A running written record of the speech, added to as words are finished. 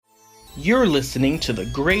You're listening to the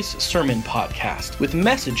Grace Sermon Podcast with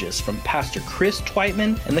messages from Pastor Chris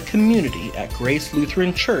Twietman and the community at Grace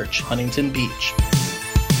Lutheran Church, Huntington Beach.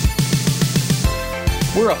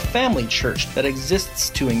 We're a family church that exists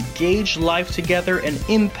to engage life together and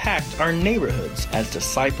impact our neighborhoods as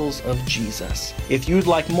disciples of Jesus. If you'd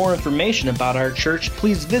like more information about our church,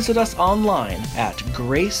 please visit us online at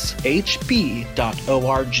gracehb.org.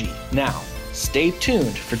 Now, stay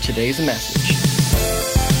tuned for today's message.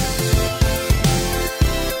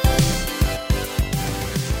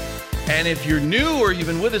 And if you're new or you've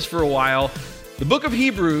been with us for a while, the book of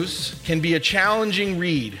Hebrews can be a challenging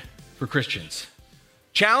read for Christians.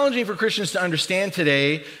 Challenging for Christians to understand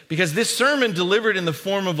today because this sermon, delivered in the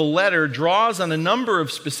form of a letter, draws on a number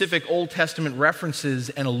of specific Old Testament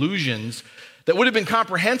references and allusions that would have been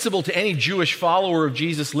comprehensible to any Jewish follower of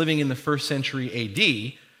Jesus living in the first century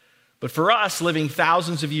AD. But for us, living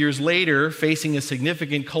thousands of years later, facing a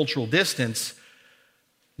significant cultural distance,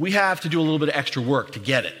 we have to do a little bit of extra work to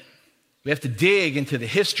get it. We have to dig into the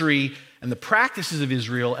history and the practices of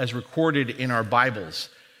Israel as recorded in our Bibles.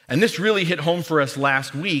 And this really hit home for us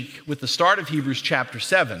last week with the start of Hebrews chapter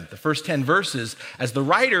 7, the first 10 verses, as the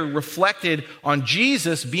writer reflected on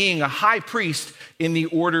Jesus being a high priest in the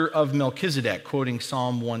order of Melchizedek, quoting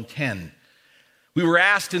Psalm 110. We were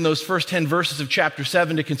asked in those first 10 verses of chapter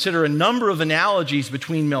 7 to consider a number of analogies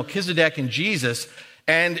between Melchizedek and Jesus.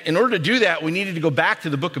 And in order to do that, we needed to go back to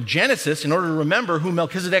the book of Genesis in order to remember who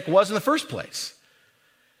Melchizedek was in the first place.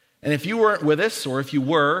 And if you weren't with us, or if you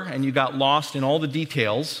were and you got lost in all the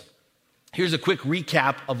details, here's a quick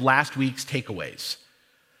recap of last week's takeaways.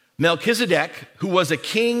 Melchizedek, who was a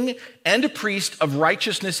king and a priest of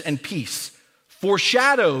righteousness and peace,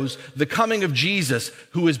 foreshadows the coming of Jesus,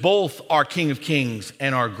 who is both our King of Kings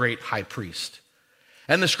and our great high priest.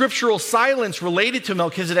 And the scriptural silence related to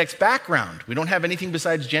Melchizedek's background. We don't have anything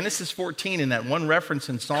besides Genesis 14 and that one reference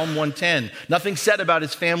in Psalm 110. Nothing said about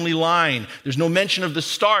his family line. There's no mention of the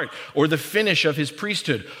start or the finish of his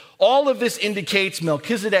priesthood. All of this indicates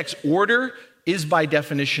Melchizedek's order is by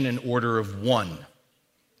definition an order of one.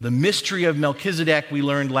 The mystery of Melchizedek, we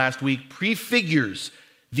learned last week, prefigures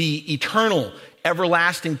the eternal,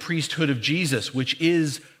 everlasting priesthood of Jesus, which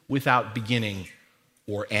is without beginning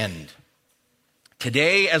or end.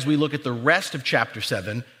 Today, as we look at the rest of chapter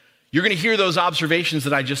 7, you're going to hear those observations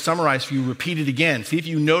that I just summarized for you repeated again. See if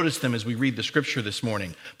you notice them as we read the scripture this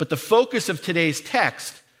morning. But the focus of today's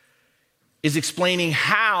text is explaining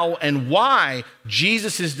how and why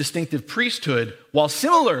Jesus' distinctive priesthood, while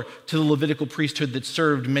similar to the Levitical priesthood that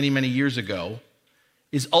served many, many years ago,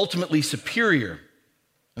 is ultimately superior.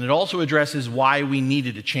 And it also addresses why we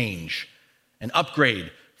needed a change, an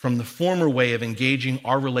upgrade from the former way of engaging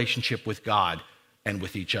our relationship with God and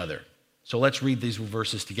with each other. So let's read these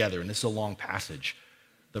verses together, and this is a long passage.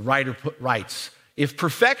 The writer writes, "If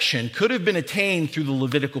perfection could have been attained through the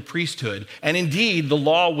Levitical priesthood, and indeed the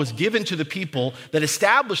law was given to the people that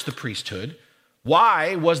established the priesthood,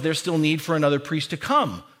 why was there still need for another priest to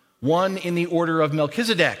come, one in the order of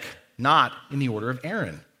Melchizedek, not in the order of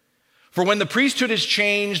Aaron? For when the priesthood is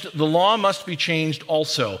changed, the law must be changed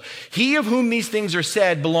also. He of whom these things are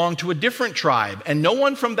said belonged to a different tribe, and no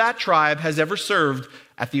one from that tribe has ever served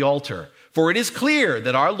at the altar. For it is clear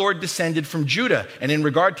that our Lord descended from Judah, and in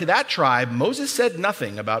regard to that tribe, Moses said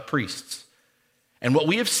nothing about priests. And what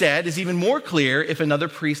we have said is even more clear if another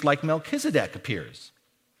priest like Melchizedek appears,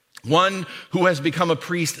 one who has become a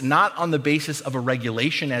priest not on the basis of a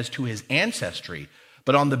regulation as to his ancestry,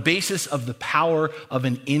 but on the basis of the power of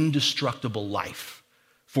an indestructible life.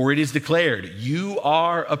 For it is declared, you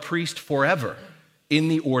are a priest forever in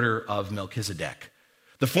the order of Melchizedek.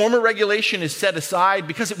 The former regulation is set aside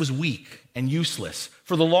because it was weak and useless,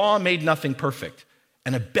 for the law made nothing perfect,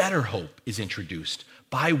 and a better hope is introduced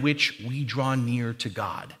by which we draw near to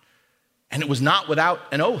God. And it was not without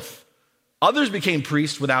an oath. Others became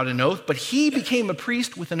priests without an oath, but he became a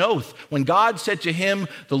priest with an oath when God said to him,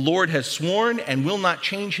 the Lord has sworn and will not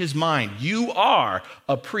change his mind. You are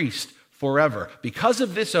a priest forever. Because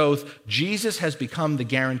of this oath, Jesus has become the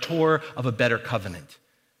guarantor of a better covenant.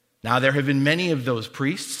 Now there have been many of those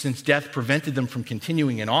priests since death prevented them from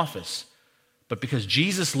continuing in office. But because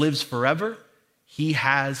Jesus lives forever, he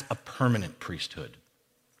has a permanent priesthood.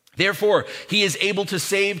 Therefore, he is able to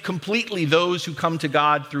save completely those who come to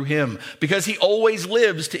God through him, because he always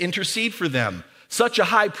lives to intercede for them. Such a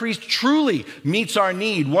high priest truly meets our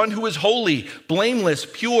need, one who is holy, blameless,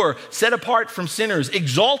 pure, set apart from sinners,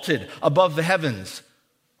 exalted above the heavens.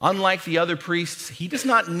 Unlike the other priests, he does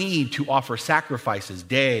not need to offer sacrifices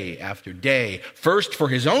day after day, first for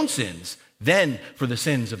his own sins, then for the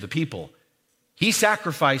sins of the people. He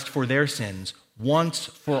sacrificed for their sins once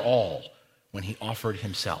for all when he offered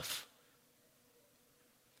himself.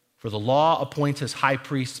 For the law appoints as high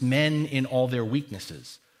priests men in all their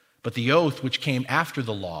weaknesses, but the oath which came after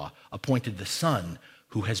the law appointed the Son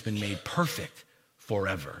who has been made perfect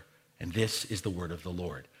forever. And this is the word of the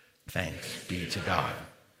Lord. Thanks be to God.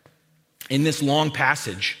 In this long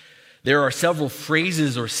passage, there are several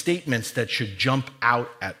phrases or statements that should jump out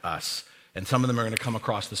at us. And some of them are going to come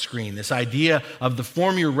across the screen. This idea of the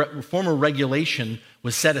former regulation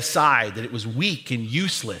was set aside, that it was weak and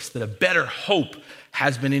useless, that a better hope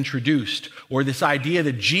has been introduced, or this idea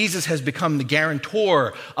that Jesus has become the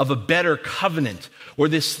guarantor of a better covenant, or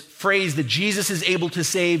this phrase that Jesus is able to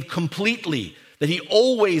save completely, that he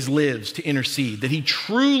always lives to intercede, that he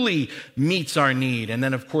truly meets our need. And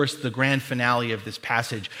then, of course, the grand finale of this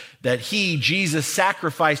passage, that he, Jesus,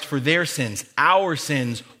 sacrificed for their sins, our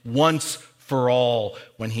sins, once for all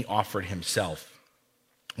when he offered himself.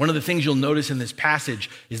 One of the things you'll notice in this passage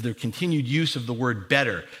is the continued use of the word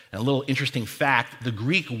better. And a little interesting fact, the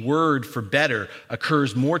Greek word for better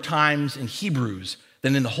occurs more times in Hebrews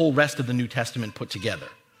than in the whole rest of the New Testament put together.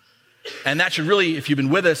 And that should really, if you've been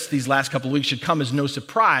with us these last couple of weeks, should come as no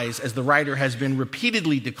surprise, as the writer has been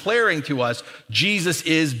repeatedly declaring to us, Jesus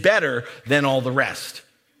is better than all the rest.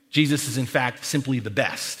 Jesus is, in fact, simply the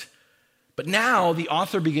best. But now the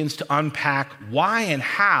author begins to unpack why and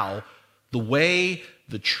how the way,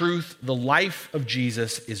 the truth, the life of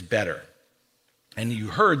Jesus is better. And you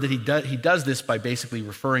heard that he does this by basically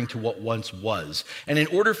referring to what once was. And in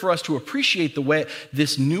order for us to appreciate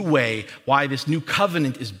this new way, why this new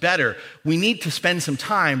covenant is better, we need to spend some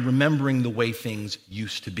time remembering the way things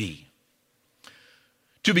used to be.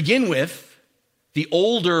 To begin with, the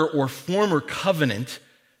older or former covenant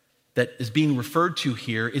that is being referred to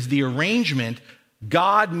here is the arrangement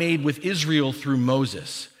God made with Israel through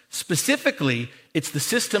Moses. Specifically, it's the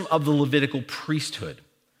system of the Levitical priesthood.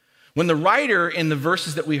 When the writer in the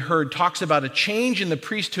verses that we heard talks about a change in the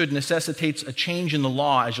priesthood necessitates a change in the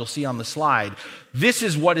law, as you'll see on the slide, this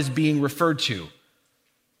is what is being referred to.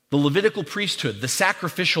 The Levitical priesthood, the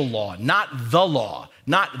sacrificial law, not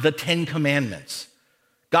the 10 Commandments.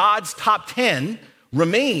 God's top 10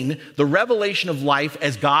 remain the revelation of life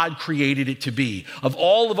as God created it to be, of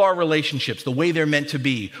all of our relationships, the way they're meant to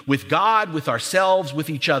be, with God, with ourselves, with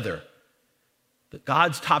each other. That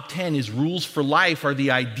God's top 10 is rules for life are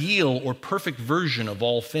the ideal or perfect version of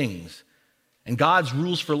all things. And God's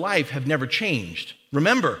rules for life have never changed.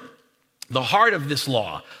 Remember, the heart of this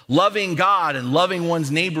law, loving God and loving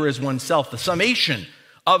one's neighbor as oneself, the summation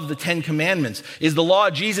of the 10 Commandments, is the law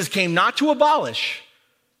Jesus came not to abolish,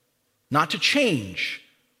 not to change,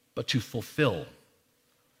 but to fulfill.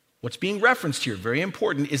 What's being referenced here, very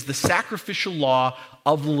important, is the sacrificial law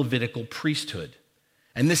of the Levitical priesthood.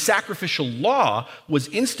 And this sacrificial law was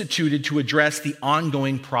instituted to address the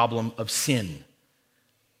ongoing problem of sin.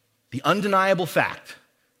 The undeniable fact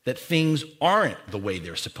that things aren't the way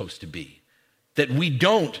they're supposed to be. That we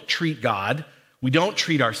don't treat God, we don't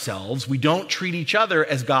treat ourselves, we don't treat each other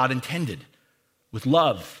as God intended. With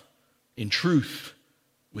love, in truth,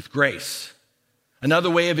 with grace. Another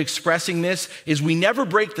way of expressing this is we never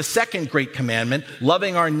break the second great commandment,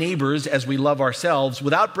 loving our neighbors as we love ourselves,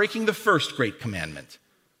 without breaking the first great commandment,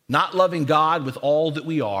 not loving God with all that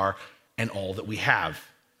we are and all that we have.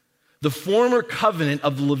 The former covenant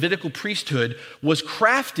of the Levitical priesthood was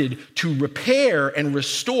crafted to repair and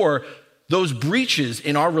restore those breaches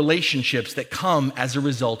in our relationships that come as a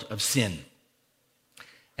result of sin.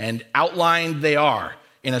 And outlined they are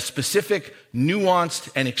in a specific, nuanced,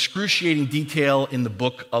 and excruciating detail in the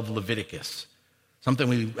book of Leviticus. Something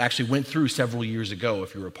we actually went through several years ago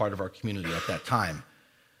if you were a part of our community at that time.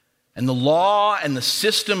 And the law and the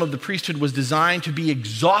system of the priesthood was designed to be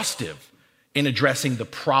exhaustive in addressing the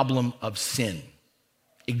problem of sin.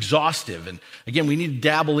 Exhaustive. And again, we need to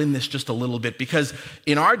dabble in this just a little bit, because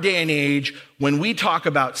in our day and age, when we talk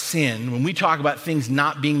about sin, when we talk about things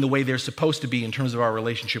not being the way they're supposed to be in terms of our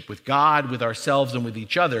relationship with God, with ourselves, and with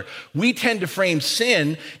each other, we tend to frame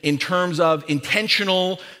sin in terms of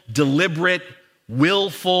intentional, deliberate,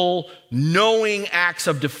 willful, knowing acts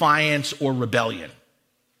of defiance or rebellion.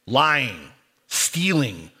 Lying,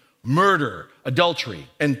 stealing, murder, adultery.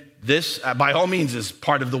 And this, by all means, is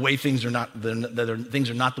part of the way things are not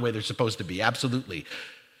the way they're supposed to be. Absolutely.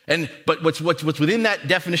 But what's within that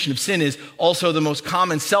definition of sin is also the most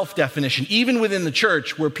common self-definition, even within the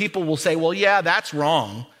church, where people will say, well, yeah, that's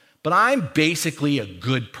wrong, but I'm basically a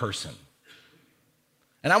good person.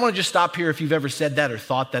 And I want to just stop here if you've ever said that or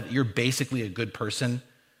thought that you're basically a good person.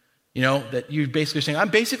 You know, that you're basically saying, I'm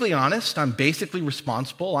basically honest, I'm basically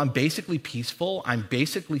responsible, I'm basically peaceful, I'm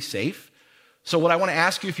basically safe. So what I want to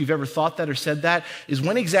ask you, if you've ever thought that or said that, is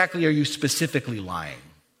when exactly are you specifically lying?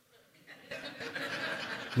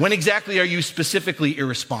 When exactly are you specifically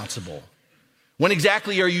irresponsible? When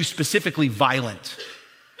exactly are you specifically violent?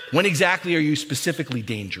 When exactly are you specifically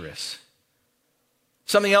dangerous?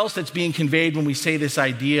 Something else that's being conveyed when we say this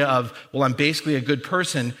idea of, well, I'm basically a good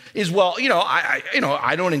person is, well,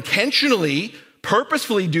 I don't intentionally,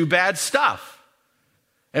 purposefully do bad stuff.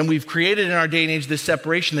 And we've created in our day and age this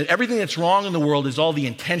separation that everything that's wrong in the world is all the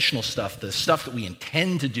intentional stuff, the stuff that we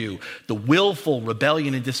intend to do, the willful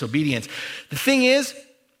rebellion and disobedience. The thing is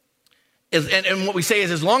and what we say is,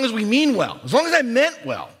 as long as we mean well, as long as I meant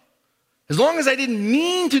well, as long as I didn't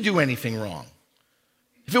mean to do anything wrong,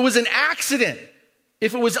 if it was an accident,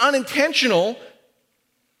 if it was unintentional,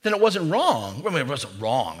 then it wasn't wrong. I mean, it wasn't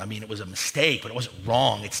wrong. I mean, it was a mistake, but it wasn't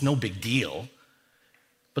wrong. It's no big deal.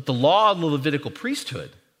 But the law of the Levitical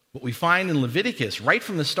priesthood, what we find in Leviticus right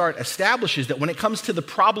from the start, establishes that when it comes to the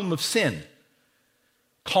problem of sin,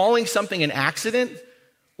 calling something an accident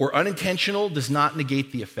or unintentional does not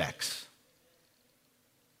negate the effects.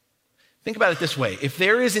 Think about it this way. If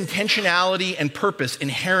there is intentionality and purpose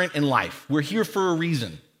inherent in life, we're here for a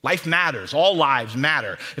reason. Life matters. All lives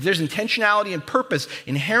matter. If there's intentionality and purpose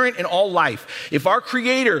inherent in all life, if our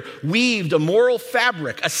Creator weaved a moral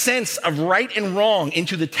fabric, a sense of right and wrong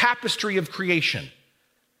into the tapestry of creation,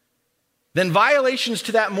 then violations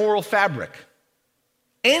to that moral fabric,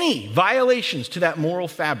 any violations to that moral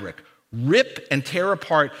fabric, rip and tear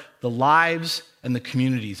apart the lives and the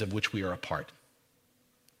communities of which we are a part.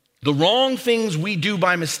 The wrong things we do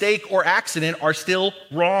by mistake or accident are still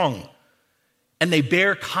wrong, and they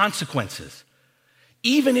bear consequences,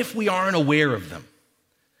 even if we aren't aware of them.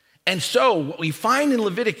 And so what we find in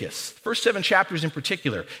Leviticus, first 7 chapters in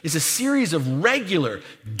particular, is a series of regular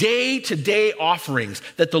day-to-day offerings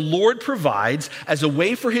that the Lord provides as a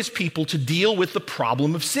way for his people to deal with the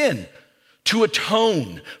problem of sin, to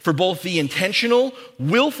atone for both the intentional,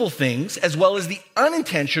 willful things as well as the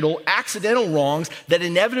unintentional, accidental wrongs that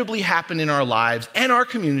inevitably happen in our lives and our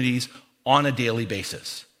communities on a daily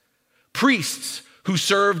basis. Priests who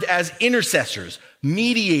served as intercessors,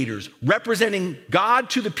 mediators, representing God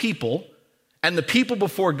to the people and the people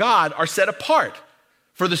before God are set apart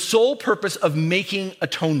for the sole purpose of making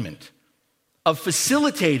atonement, of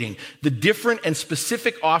facilitating the different and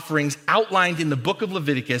specific offerings outlined in the book of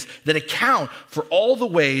Leviticus that account for all the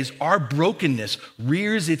ways our brokenness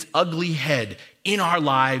rears its ugly head in our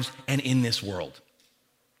lives and in this world.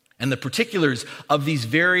 And the particulars of these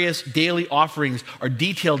various daily offerings are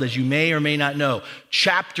detailed, as you may or may not know,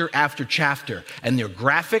 chapter after chapter. And they're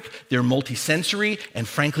graphic, they're multisensory, and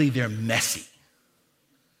frankly, they're messy.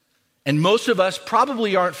 And most of us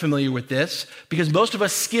probably aren't familiar with this because most of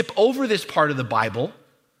us skip over this part of the Bible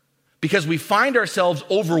because we find ourselves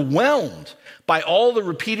overwhelmed by all the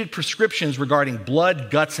repeated prescriptions regarding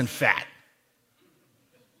blood, guts, and fat.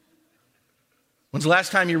 When's the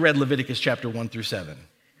last time you read Leviticus chapter 1 through 7?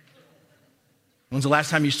 When's the last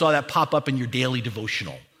time you saw that pop up in your daily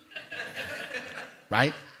devotional?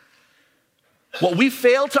 Right? What we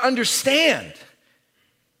fail to understand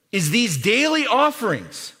is these daily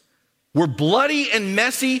offerings were bloody and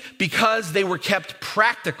messy because they were kept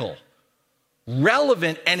practical,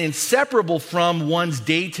 relevant, and inseparable from one's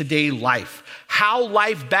day-to-day life. How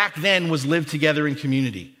life back then was lived together in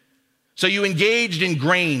community. So you engaged in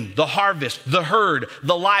grain, the harvest, the herd,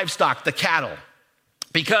 the livestock, the cattle.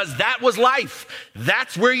 Because that was life.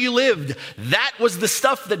 That's where you lived. That was the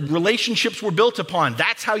stuff that relationships were built upon.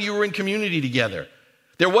 That's how you were in community together.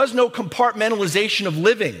 There was no compartmentalization of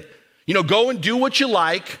living. Go and do what you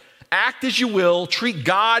like, act as you will, treat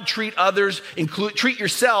God, treat others, treat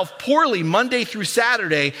yourself poorly Monday through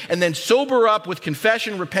Saturday, and then sober up with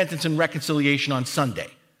confession, repentance, and reconciliation on Sunday.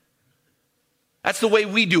 That's the way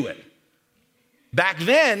we do it. Back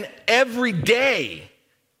then, every day,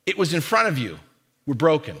 it was in front of you. We're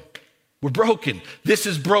broken. We're broken. This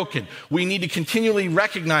is broken. We need to continually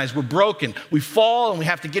recognize we're broken. We fall and we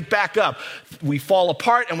have to get back up. We fall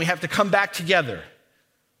apart and we have to come back together.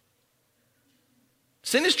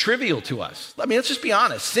 Sin is trivial to us. I mean, let's just be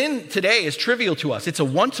honest. Sin today is trivial to us. It's a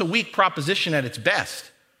once-a-week proposition at its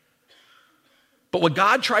best. But what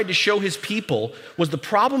God tried to show his people was the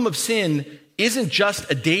problem of sin isn't just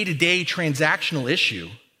a day-to-day transactional issue.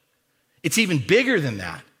 It's even bigger than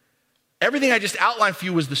that. Everything I just outlined for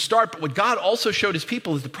you was the start, but what God also showed his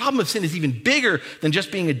people is the problem of sin is even bigger than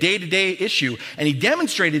just being a day-to-day issue. And he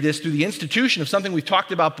demonstrated this through the institution of something we've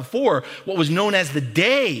talked about before, what was known as the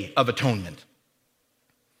Day of Atonement.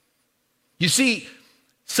 You see,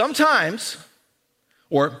 sometimes,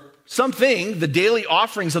 or something, the daily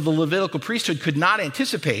offerings of the Levitical priesthood could not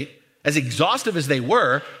anticipate As exhaustive as they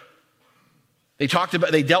were, they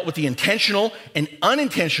dealt with the intentional and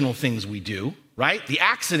unintentional things we do, right? The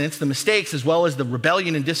accidents, the mistakes, as well as the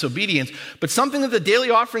rebellion and disobedience. But something that the daily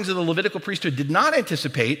offerings of the Levitical priesthood did not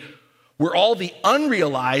anticipate were all the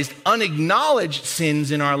unrealized, unacknowledged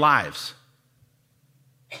sins in our lives.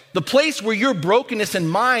 The place where your brokenness and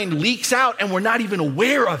mind leaks out and we're not even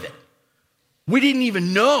aware of it. We didn't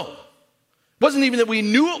even know. It wasn't even that we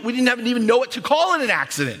knew it. We didn't even know what to call it an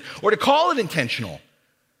accident or to call it intentional.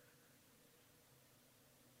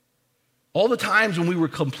 All the times when we were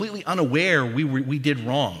completely unaware we did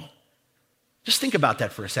wrong. Just think about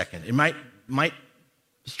that for a second. It might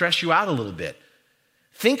stress you out a little bit.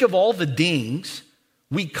 Think of all the dings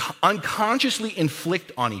we unconsciously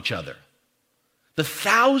inflict on each other. The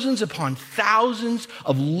thousands upon thousands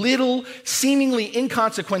of little, seemingly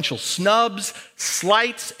inconsequential snubs,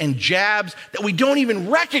 slights, and jabs that we don't even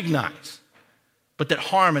recognize, but that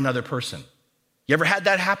harm another person. You ever had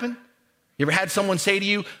that happen? You ever had someone say to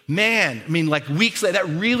you, man, like weeks later, that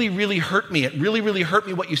really, really hurt me. It really, really hurt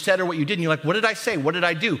me what you said or what you did. And you're like, what did I say? What did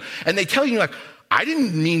I do? And they tell you, you're like, I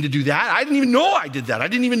didn't mean to do that. I didn't even know I did that. I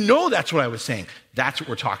didn't even know that's what I was saying. That's what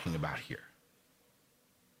we're talking about here.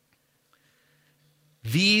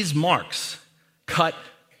 These marks cut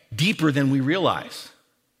deeper than we realize.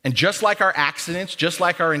 And just like our accidents, just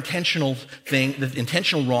like our intentional the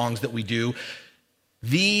intentional wrongs that we do,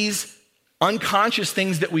 these unconscious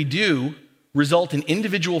things that we do result in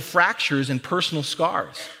individual fractures and personal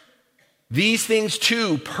scars. These things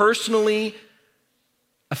too personally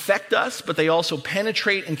affect us, but they also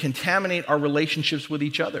penetrate and contaminate our relationships with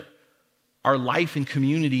each other, our life and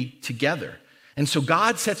community together. And so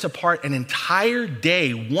God sets apart an entire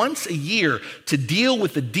day once a year to deal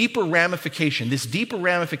with the deeper ramification, this deeper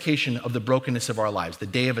ramification of the brokenness of our lives, the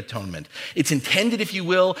Day of Atonement. It's intended, if you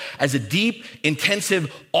will, as a deep,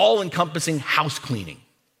 intensive, all-encompassing house cleaning.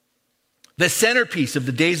 The centerpiece of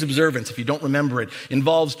the day's observance, if you don't remember it,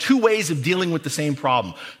 involves two ways of dealing with the same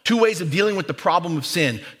problem, two ways of dealing with the problem of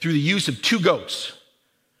sin through the use of two goats.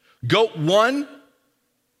 Goat one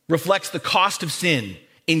reflects the cost of sin.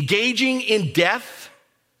 Engaging in death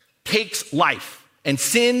takes life, and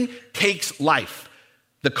sin takes life.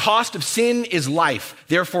 The cost of sin is life.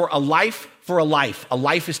 Therefore, a life for a life. A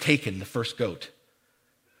life is taken, the first goat.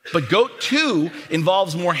 But goat two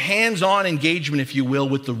involves more hands-on engagement, if you will,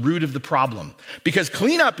 with the root of the problem. Because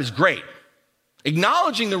cleanup is great.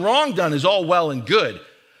 Acknowledging the wrong done is all well and good.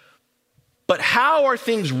 But how are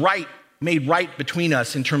things made right between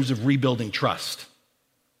us in terms of rebuilding trust?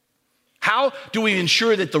 How do we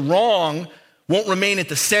ensure that the wrong won't remain at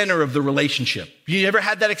the center of the relationship? You ever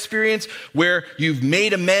had that experience where you've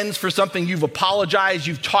made amends for something, you've apologized,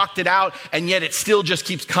 you've talked it out, and yet it still just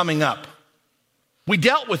keeps coming up? We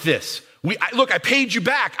dealt with this. Look, I paid you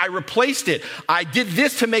back. I replaced it. I did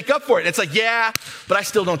this to make up for it. And it's like, yeah, but I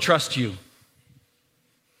still don't trust you.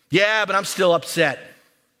 Yeah, but I'm still upset.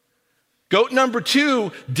 Goat number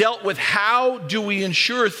two dealt with how do we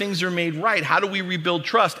ensure things are made right? How do we rebuild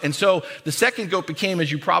trust? And so the second goat became, as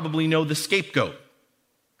you probably know, the scapegoat.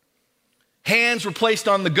 Hands were placed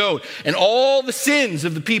on the goat, and all the sins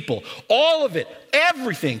of the people, all of it,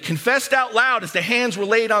 everything, confessed out loud as the hands were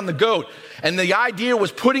laid on the goat. And the idea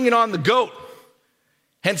was putting it on the goat,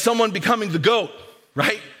 hence someone becoming the goat,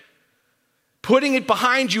 right? Putting it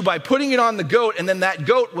behind you by putting it on the goat, and then that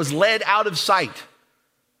goat was led out of sight.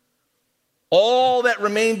 All that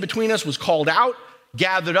remained between us was called out,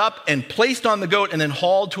 gathered up, and placed on the goat, and then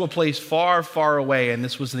hauled to a place far, far away. And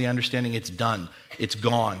this was the understanding: it's done, it's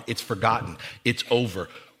gone, it's forgotten, it's over,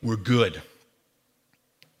 we're good.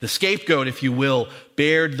 The scapegoat, if you will,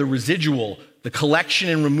 bared the residual, the collection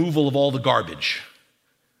and removal of all the garbage,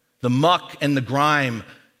 the muck and the grime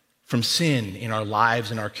from sin in our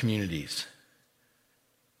lives and our communities.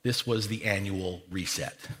 This was the annual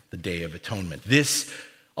reset, the Day of Atonement. This,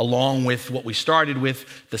 along with what we started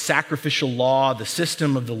with, the sacrificial law, the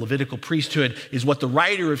system of the Levitical priesthood, is what the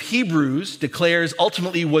writer of Hebrews declares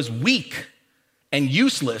ultimately was weak and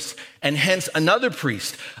useless, and hence another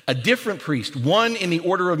priest, a different priest, one in the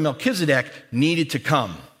order of Melchizedek, needed to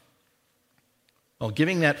come. Well,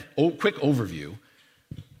 giving that quick overview,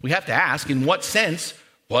 we have to ask, in what sense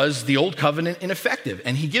was the Old Covenant ineffective?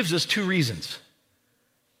 And he gives us two reasons.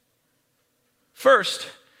 First,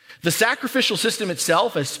 the sacrificial system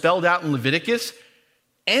itself, as spelled out in Leviticus,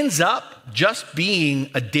 ends up just being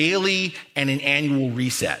a daily and an annual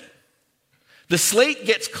reset. The slate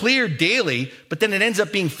gets cleared daily, but then it ends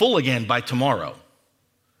up being full again by tomorrow.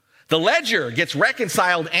 The ledger gets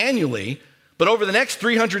reconciled annually, but over the next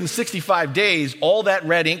 365 days, all that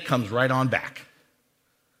red ink comes right on back.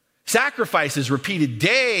 Sacrifices repeated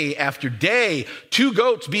day after day, 2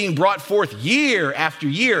 goats being brought forth year after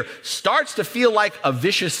year, starts to feel like a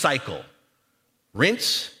vicious cycle.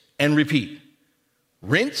 Rinse and repeat.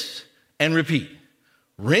 Rinse and repeat.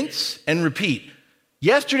 Rinse and repeat.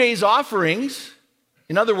 Yesterday's offerings,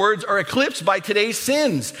 in other words, are eclipsed by today's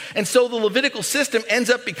sins. And so the Levitical system ends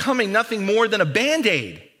up becoming nothing more than a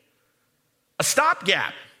Band-Aid, a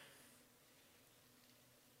stopgap.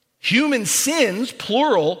 Human sins,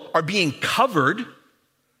 plural, are being covered,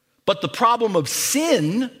 but the problem of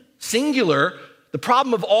sin, singular, the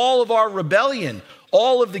problem of all of our rebellion,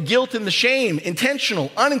 all of the guilt and the shame,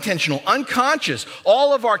 intentional, unintentional, unconscious,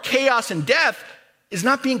 all of our chaos and death is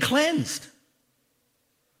not being cleansed.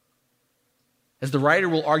 As the writer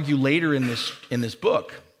will argue later in this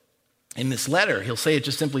book, in this letter, he'll say it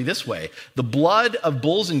just simply this way: the blood of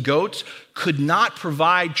bulls and goats could not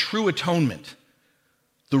provide true atonement,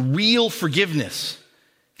 the real forgiveness,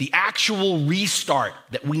 the actual restart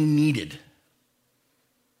that we needed.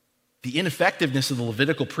 The ineffectiveness of the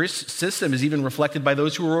Levitical priest system is even reflected by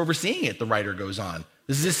those who are overseeing it, the writer goes on.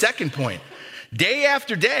 This is his second point. Day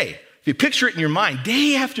after day, if you picture it in your mind,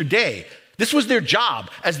 day after day, this was their job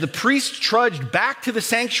as the priests trudged back to the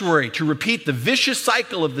sanctuary to repeat the vicious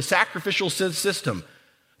cycle of the sacrificial system.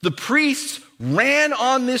 The priests ran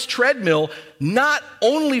on this treadmill not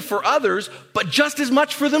only for others, but just as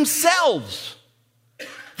much for themselves.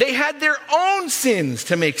 They had their own sins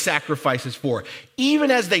to make sacrifices for, even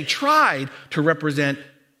as they tried to represent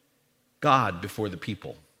God before the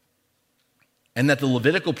people. And that the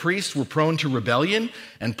Levitical priests were prone to rebellion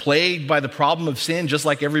and plagued by the problem of sin just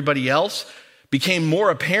like everybody else became more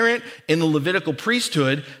apparent in the Levitical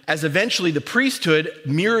priesthood as eventually the priesthood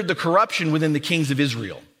mirrored the corruption within the kings of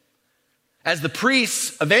Israel. As the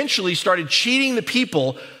priests eventually started cheating the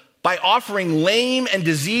people by offering lame and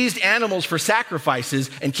diseased animals for sacrifices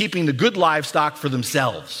and keeping the good livestock for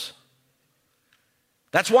themselves.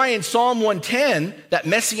 That's why in Psalm 110, that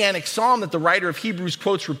messianic psalm that the writer of Hebrews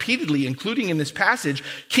quotes repeatedly, including in this passage,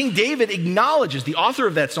 King David acknowledges, the author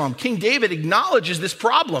of that psalm, King David acknowledges this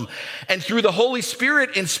problem, and through the Holy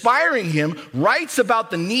Spirit inspiring him, writes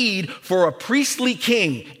about the need for a priestly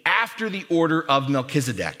king after the order of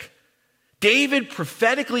Melchizedek. David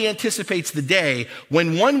prophetically anticipates the day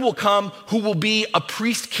when one will come who will be a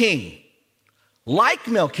priest king, like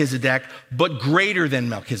Melchizedek, but greater than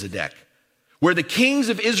Melchizedek. Where the kings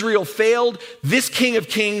of Israel failed, this King of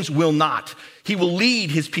Kings will not. He will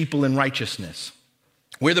lead his people in righteousness.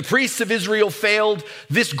 Where the priests of Israel failed,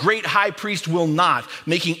 this great high priest will not,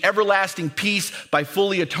 making everlasting peace by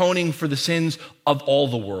fully atoning for the sins of all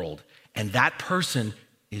the world. And that person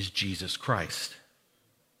is Jesus Christ.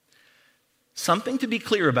 Something to be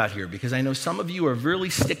clear about here, because I know some of you are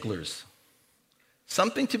really sticklers.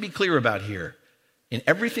 Something to be clear about here in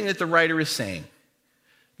everything that the writer is saying.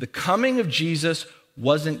 The coming of Jesus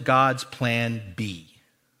wasn't God's plan B.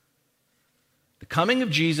 The coming of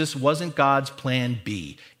Jesus wasn't God's plan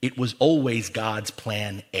B. It was always God's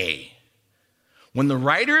plan A. When the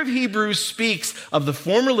writer of Hebrews speaks of the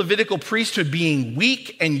former Levitical priesthood being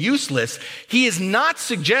weak and useless, he is not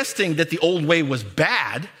suggesting that the old way was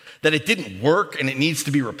bad, that it didn't work and it needs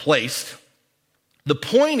to be replaced. The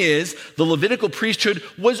point is, the Levitical priesthood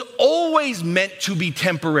was always meant to be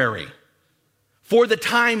temporary, for the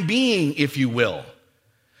time being, if you will.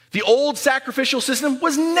 The old sacrificial system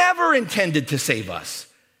was never intended to save us.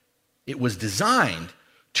 It was designed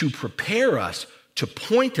to prepare us, to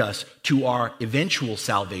point us to our eventual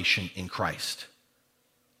salvation in Christ.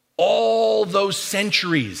 All those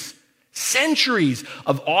centuries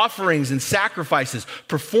of offerings and sacrifices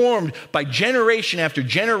performed by generation after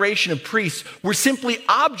generation of priests were simply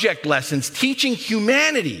object lessons teaching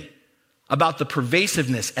humanity about the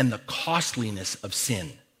pervasiveness and the costliness of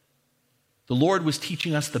sin. The Lord was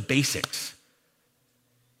teaching us the basics.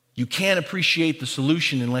 You can't appreciate the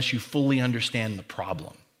solution unless you fully understand the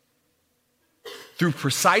problem. Through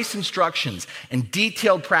precise instructions and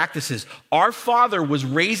detailed practices, our Father was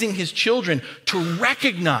raising his children to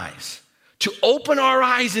recognize, to open our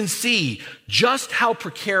eyes and see just how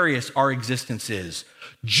precarious our existence is,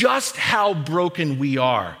 just how broken we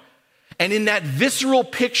are. And in that visceral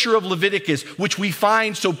picture of Leviticus, which we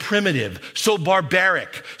find so primitive, so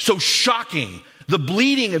barbaric, so shocking, the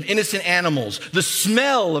bleeding of innocent animals, the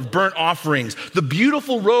smell of burnt offerings, the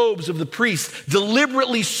beautiful robes of the priests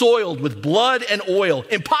deliberately soiled with blood and oil,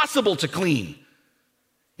 impossible to clean.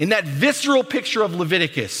 In that visceral picture of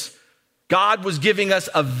Leviticus, God was giving us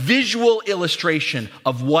a visual illustration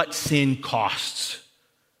of what sin costs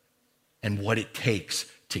and what it takes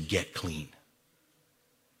to get clean.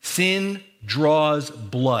 Sin draws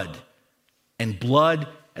blood, and blood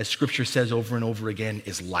as Scripture says over and over again,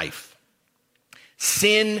 is life.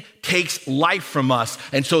 Sin takes life from us,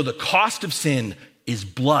 and so the cost of sin is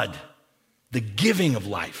blood, the giving of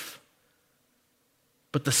life.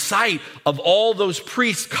 But the sight of all those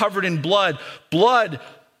priests covered in blood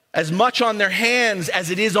as much on their hands as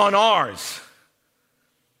it is on ours,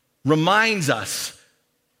 reminds us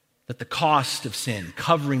that the cost of sin,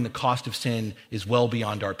 covering the cost of sin, is well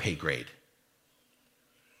beyond our pay grade.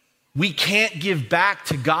 We can't give back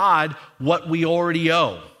to God what we already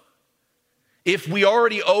owe. If we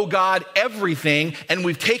already owe God everything and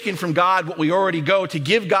we've taken from God what we already owe, to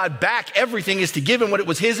give God back everything is to give him what it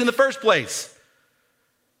was his in the first place.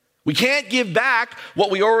 We can't give back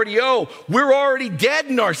what we already owe. We're already dead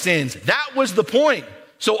in our sins. That was the point.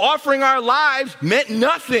 So offering our lives meant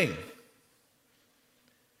nothing.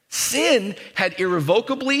 Sin had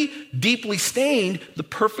irrevocably, deeply stained the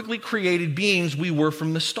perfectly created beings we were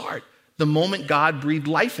from the start, the moment God breathed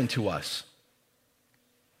life into us.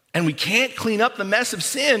 And we can't clean up the mess of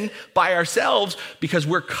sin by ourselves because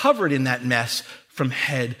we're covered in that mess from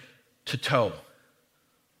head to toe.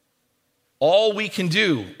 All we can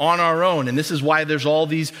do on our own, and this is why there's all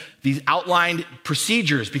these outlined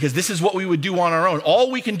procedures, because this is what we would do on our own.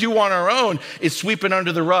 All we can do on our own is sweep it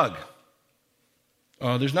under the rug.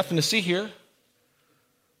 There's nothing to see here.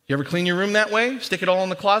 You ever clean your room that way? Stick it all in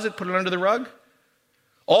the closet, put it under the rug?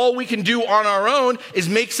 All we can do on our own is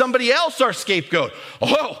make somebody else our scapegoat.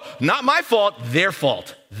 Oh, not my fault, their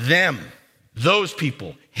fault. Them, those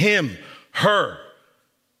people, him, her.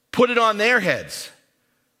 Put it on their heads.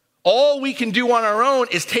 All we can do on our own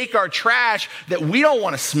is take our trash that we don't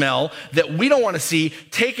want to smell, that we don't want to see,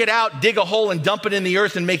 take it out, dig a hole and dump it in the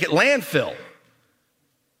earth and make it landfill.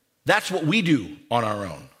 That's what we do on our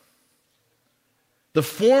own. The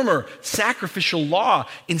former sacrificial law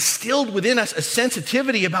instilled within us a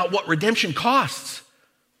sensitivity about what redemption costs,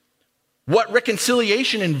 what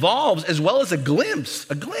reconciliation involves, as well as a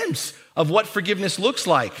glimpse of what forgiveness looks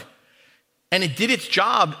like. And it did its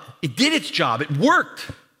job. It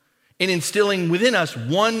worked in instilling within us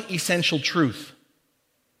one essential truth: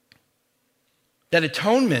 that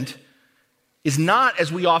atonement is not,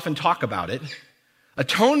 as we often talk about it,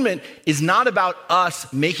 atonement is not about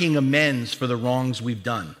us making amends for the wrongs we've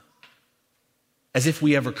done, as if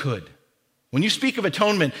we ever could. When you speak of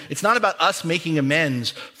atonement, it's not about us making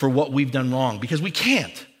amends for what we've done wrong, because we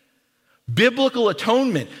can't. Biblical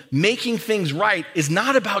atonement, making things right, is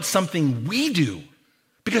not about something we do,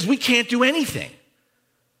 because we can't do anything.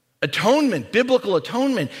 Atonement, biblical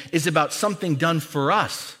atonement, is about something done for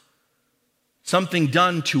us, something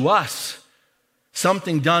done to us,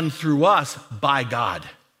 something done through us by God.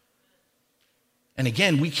 And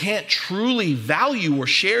again, we can't truly value or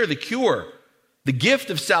share the cure, the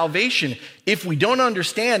gift of salvation, if we don't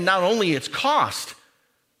understand not only its cost,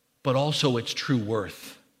 but also its true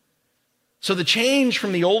worth. So the change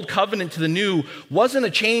from the old covenant to the new wasn't a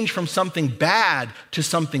change from something bad to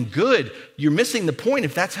something good. You're missing the point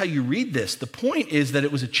if that's how you read this. The point is that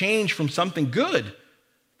it was a change from something good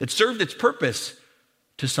that served its purpose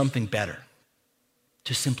to something better,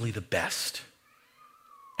 to simply the best.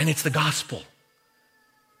 And it's the gospel.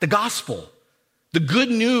 The gospel. The good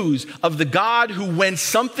news of the God who, when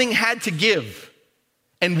something had to give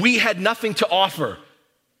and we had nothing to offer,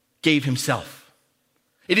 gave himself.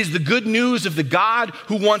 It is the good news of the God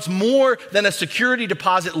who wants more than a security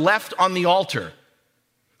deposit left on the altar,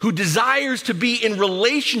 who desires to be in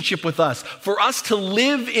relationship with us, for us to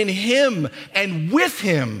live in him and with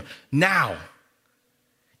him now.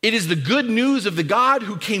 It is the good news of the God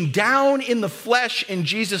who came down in the flesh in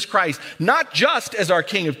Jesus Christ, not just as our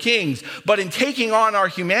King of Kings, but in taking on our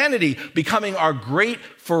humanity, becoming our great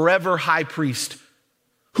forever high priest,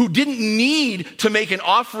 who didn't need to make an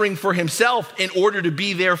offering for himself in order to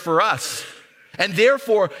be there for us, and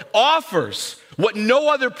therefore offers what no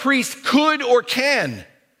other priest could or can: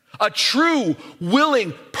 a true,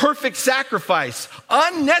 willing, perfect sacrifice,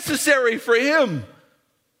 unnecessary for him,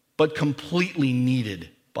 but completely needed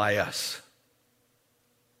by us.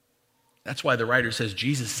 That's why the writer says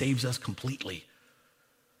Jesus saves us completely.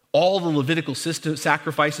 All the Levitical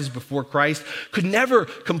sacrifices before Christ could never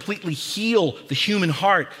completely heal the human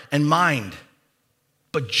heart and mind.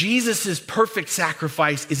 But Jesus' perfect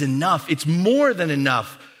sacrifice is enough. It's more than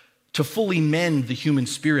enough to fully mend the human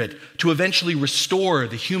spirit, to eventually restore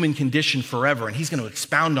the human condition forever. And he's going to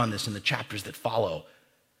expound on this in the chapters that follow.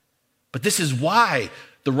 But this is why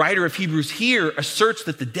the writer of Hebrews here asserts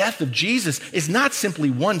that the death of Jesus is not simply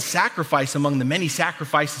one sacrifice among the many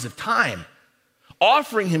sacrifices of time.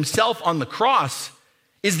 Offering himself on the cross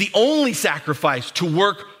is the only sacrifice to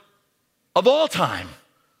work of all time.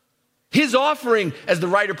 His offering, as the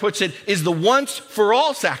writer puts it, is the once for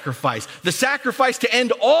all sacrifice, the sacrifice to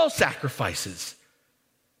end all sacrifices.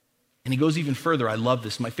 And he goes even further. I love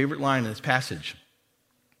this, my favorite line in this passage.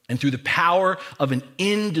 And through the power of an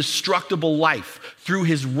indestructible life, through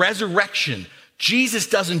his resurrection, Jesus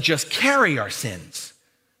doesn't just carry our sins,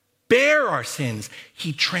 bear our sins,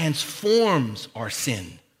 he transforms our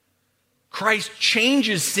sin. Christ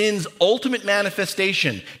changes sin's ultimate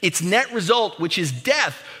manifestation, its net result, which is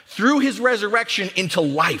death, through his resurrection into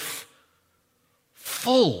life.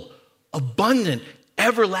 Full, abundant,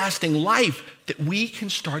 everlasting life that we can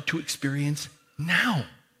start to experience now.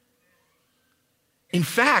 In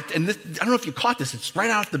fact, and this, I don't know if you caught this, it's right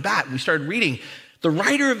out the bat when we started reading, the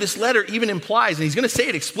writer of this letter even implies, and he's going to say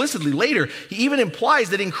it explicitly later, he even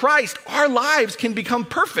implies that in Christ, our lives can become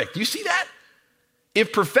perfect. You see that?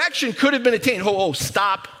 If perfection could have been attained,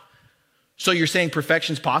 stop. So you're saying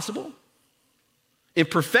perfection's possible? If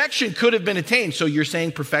perfection could have been attained, so you're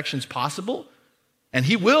saying perfection's possible? And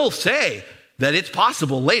he will say that it's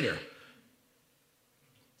possible later.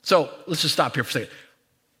 So let's just stop here for a second.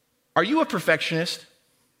 Are you a perfectionist?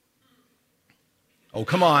 Oh,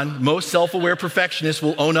 come on. Most self-aware perfectionists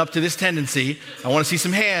will own up to this tendency. I want to see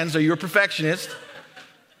some hands. Are you a perfectionist?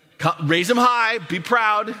 Raise them high. Be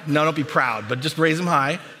proud. No, don't be proud, but just raise them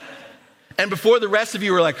high. And before the rest of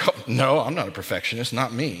you are like, oh, no, I'm not a perfectionist,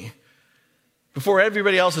 not me. Before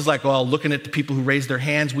everybody else is like, well, looking at the people who raise their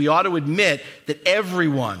hands, we ought to admit that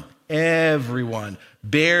everyone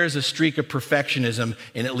bears a streak of perfectionism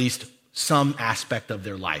in at least some aspect of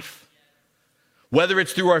their life. Whether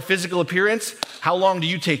it's through our physical appearance, how long do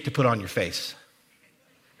you take to put on your face?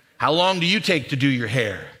 How long do you take to do your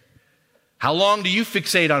hair? How long do you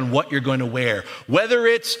fixate on what you're going to wear? Whether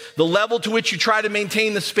it's the level to which you try to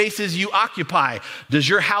maintain the spaces you occupy, does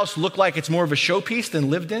your house look like it's more of a showpiece than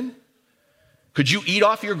lived in? Could you eat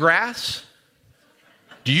off your grass?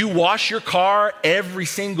 Do you wash your car every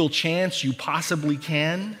single chance you possibly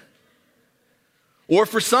can? Or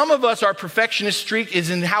for some of us, our perfectionist streak is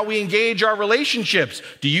in how we engage our relationships.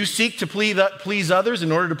 Do you seek to please others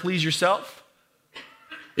in order to please yourself?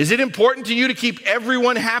 Is it important to you to keep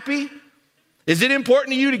everyone happy? Is it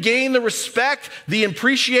important to you to gain the respect, the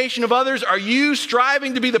appreciation of others? Are you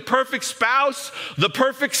striving to be the perfect spouse, the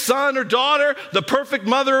perfect son or daughter, the perfect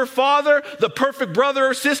mother or father, the perfect brother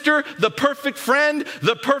or sister, the perfect friend,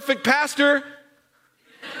 the perfect pastor?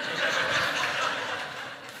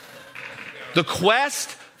 The quest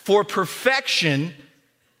for perfection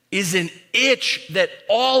is an itch that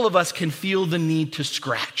all of us can feel the need to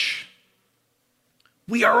scratch.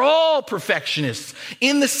 We are all perfectionists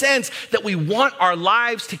in the sense that we want our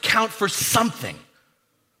lives to count for something.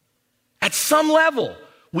 At some level,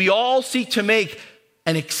 we all seek to make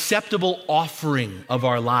an acceptable offering of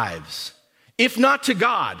our lives. If not to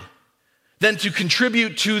God, then to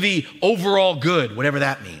contribute to the overall good, whatever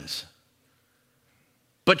that means.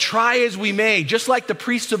 But try as we may, just like the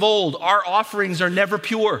priests of old, our offerings are never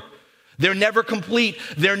pure. They're never complete.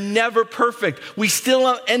 They're never perfect. We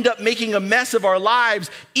still end up making a mess of our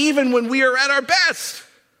lives even when we are at our best.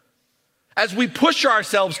 As we push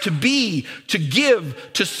ourselves to be, to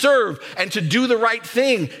give, to serve, and to do the right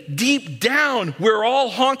thing, deep down, we're all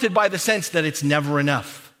haunted by the sense that it's never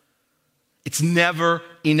enough. It's never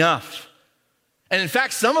enough. And in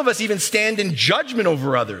fact, some of us even stand in judgment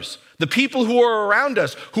over others, the people who are around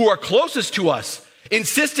us, who are closest to us,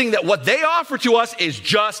 insisting that what they offer to us is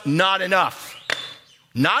just not enough.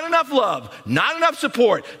 Not enough love, not enough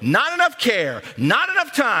support, not enough care, not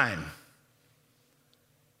enough time.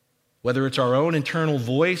 Whether it's our own internal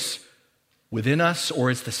voice within us or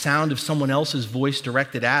it's the sound of someone else's voice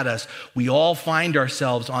directed at us, we all find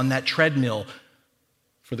ourselves on that treadmill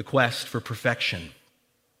for the quest for perfection,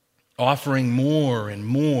 offering more and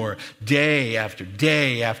more day after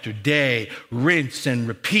day after day, rinse and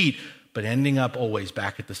repeat, but ending up always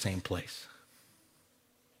back at the same place.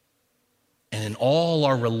 And in all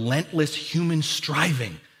our relentless human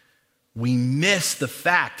striving, we miss the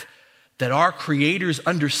fact that our Creator's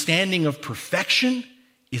understanding of perfection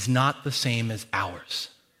is not the same as ours.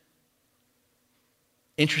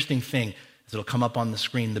 Interesting thing, as it'll come up on the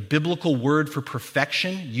screen, the biblical word for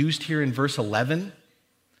perfection used here in verse 11,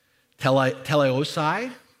 teleosis,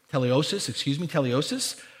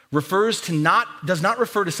 does not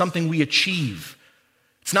refer to something we achieve.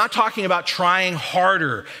 It's not talking about trying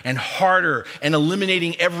harder and harder and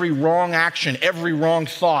eliminating every wrong action, every wrong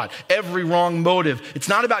thought, every wrong motive. It's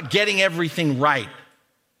not about getting everything right.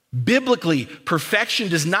 Biblically, perfection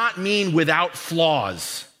does not mean without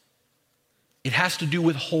flaws. It has to do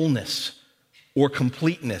with wholeness or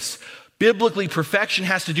completeness. Biblically, perfection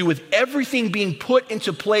has to do with everything being put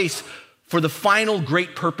into place for the final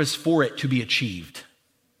great purpose for it to be achieved.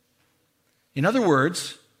 In other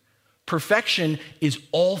words, perfection is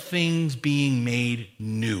all things being made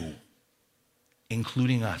new,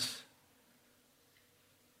 including us.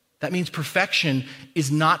 That means perfection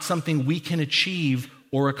is not something we can achieve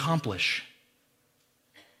or accomplish.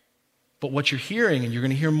 But what you're hearing, and you're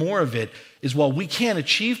going to hear more of it, is while we can't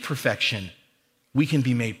achieve perfection, we can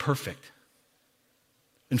be made perfect.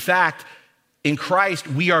 In fact, in Christ,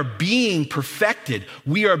 we are being perfected.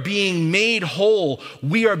 We are being made whole.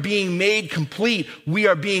 We are being made complete. We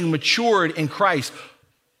are being matured in Christ.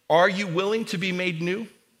 Are you willing to be made new?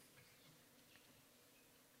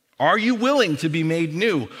 Are you willing to be made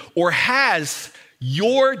new? Or has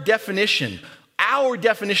your definition, our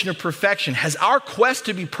definition of perfection, has our quest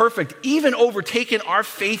to be perfect even overtaken our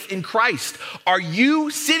faith in Christ? Are you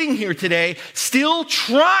sitting here today still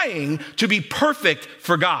trying to be perfect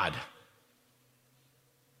for God?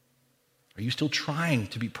 Are you still trying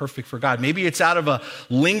to be perfect for God? Maybe it's out of a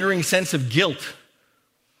lingering sense of guilt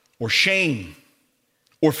or shame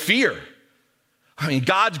or fear. I mean,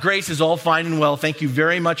 God's grace is all fine and well. Thank you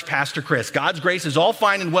very much, Pastor Chris. God's grace is all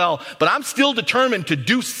fine and well, but I'm still determined to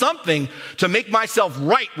do something to make myself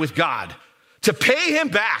right with God, to pay him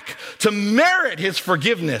back, to merit his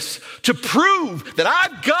forgiveness, to prove that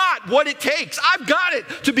I've got what it takes. I've got it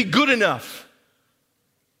to be good enough.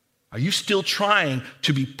 Are you still trying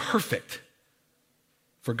to be perfect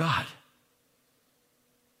for God?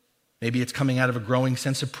 Maybe it's coming out of a growing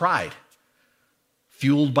sense of pride,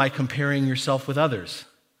 fueled by comparing yourself with others.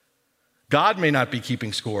 God may not be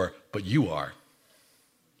keeping score, but you are.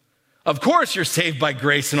 Of course you're saved by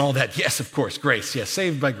grace and all that. Yes, of course, grace. Yes,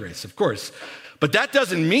 saved by grace, of course. But that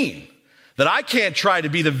doesn't mean that I can't try to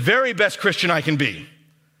be the very best Christian I can be,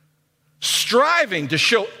 striving to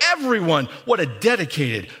show everyone what a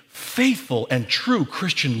dedicated, faithful, and true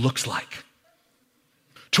Christian looks like.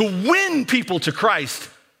 To win people to Christ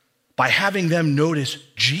by having them notice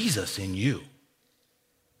Jesus in you.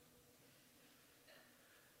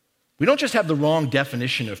 We don't just have the wrong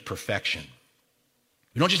definition of perfection.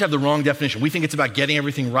 We don't just have the wrong definition. We think it's about getting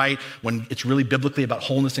everything right when it's really biblically about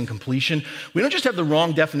wholeness and completion. We don't just have the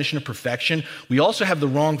wrong definition of perfection. We also have the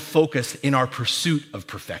wrong focus in our pursuit of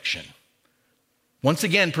perfection. Once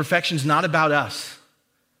again, perfection is not about us.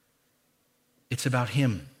 It's about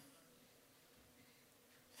him.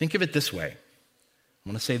 Think of it this way. I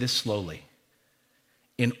want to say this slowly.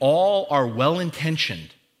 In all our well-intentioned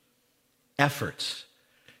efforts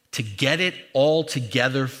to get it all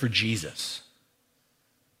together for Jesus,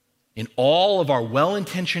 in all of our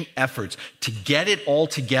well-intentioned efforts to get it all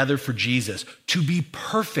together for Jesus, to be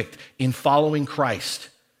perfect in following Christ,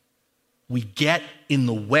 we get in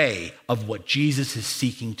the way of what Jesus is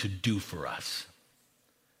seeking to do for us.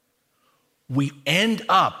 We end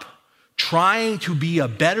up trying to be a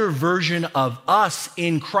better version of us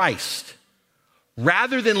in Christ,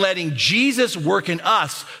 rather than letting Jesus work in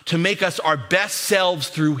us to make us our best selves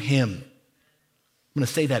through him. I'm going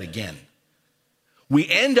to say that again. We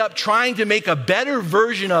end up trying to make a better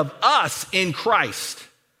version of us in Christ,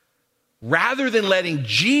 rather than letting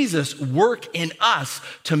Jesus work in us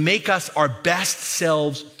to make us our best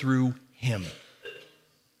selves through him.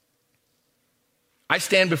 I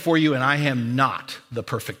stand before you and I am not the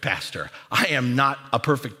perfect pastor. I am not a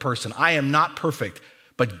perfect person. I am not perfect,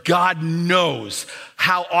 but God knows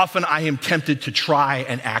how often I am tempted to try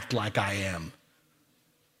and act like I am.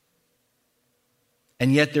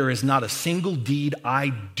 And yet there is not a single deed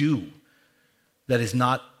I do that is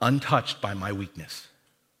not untouched by my weakness.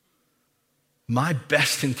 My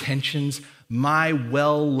best intentions, my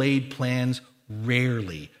well-laid plans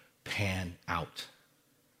rarely pan out.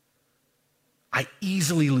 I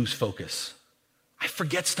easily lose focus. I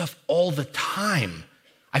forget stuff all the time.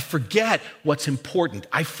 I forget what's important.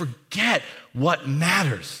 I forget what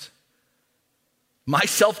matters. My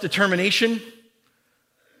self-determination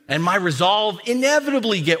and my resolve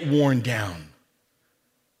inevitably get worn down.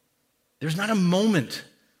 There's not a moment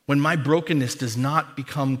when my brokenness does not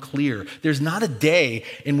become clear. There's not a day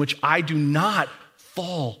in which I do not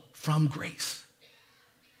fall from grace.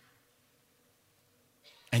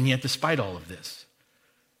 And yet, despite all of this,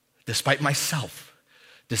 despite myself,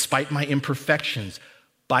 despite my imperfections,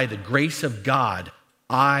 by the grace of God,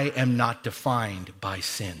 I am not defined by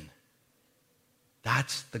sin.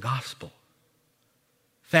 That's the gospel.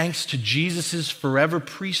 Thanks to Jesus' forever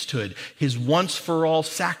priesthood, his once-for-all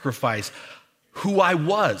sacrifice, who I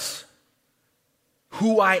was,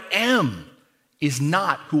 who I am, is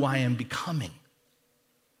not who I am becoming.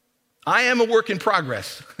 I am a work in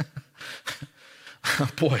progress.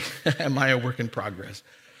 Boy, am I a work in progress.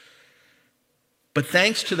 But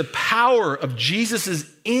thanks to the power of Jesus'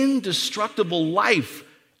 indestructible life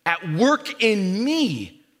at work in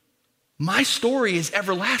me, my story is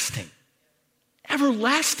everlasting.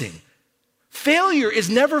 Everlasting. Failure is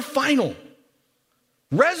never final.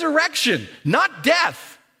 Resurrection, not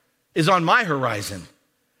death, is on my horizon.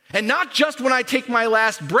 And not just when I take my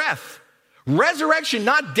last breath. Resurrection,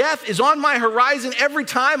 not death, is on my horizon every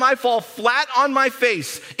time I fall flat on my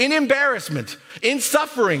face in embarrassment, in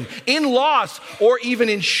suffering, in loss, or even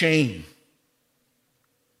in shame.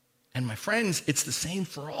 And my friends, it's the same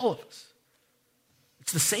for all of us.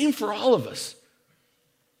 It's the same for all of us.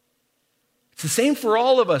 It's the same for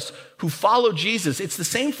all of us who follow Jesus. It's the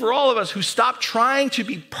same for all of us who stop trying to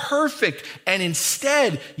be perfect and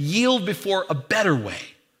instead yield before a better way,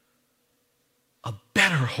 a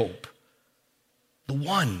better hope. The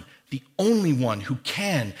one, the only one who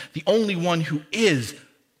can, the only one who is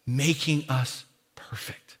making us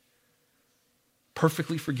perfect.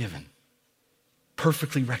 Perfectly forgiven,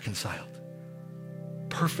 perfectly reconciled,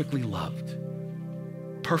 perfectly loved,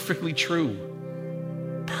 perfectly true,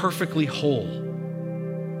 perfectly whole.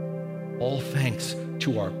 All thanks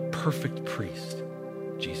to our perfect priest,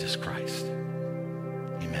 Jesus Christ.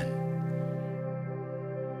 Amen.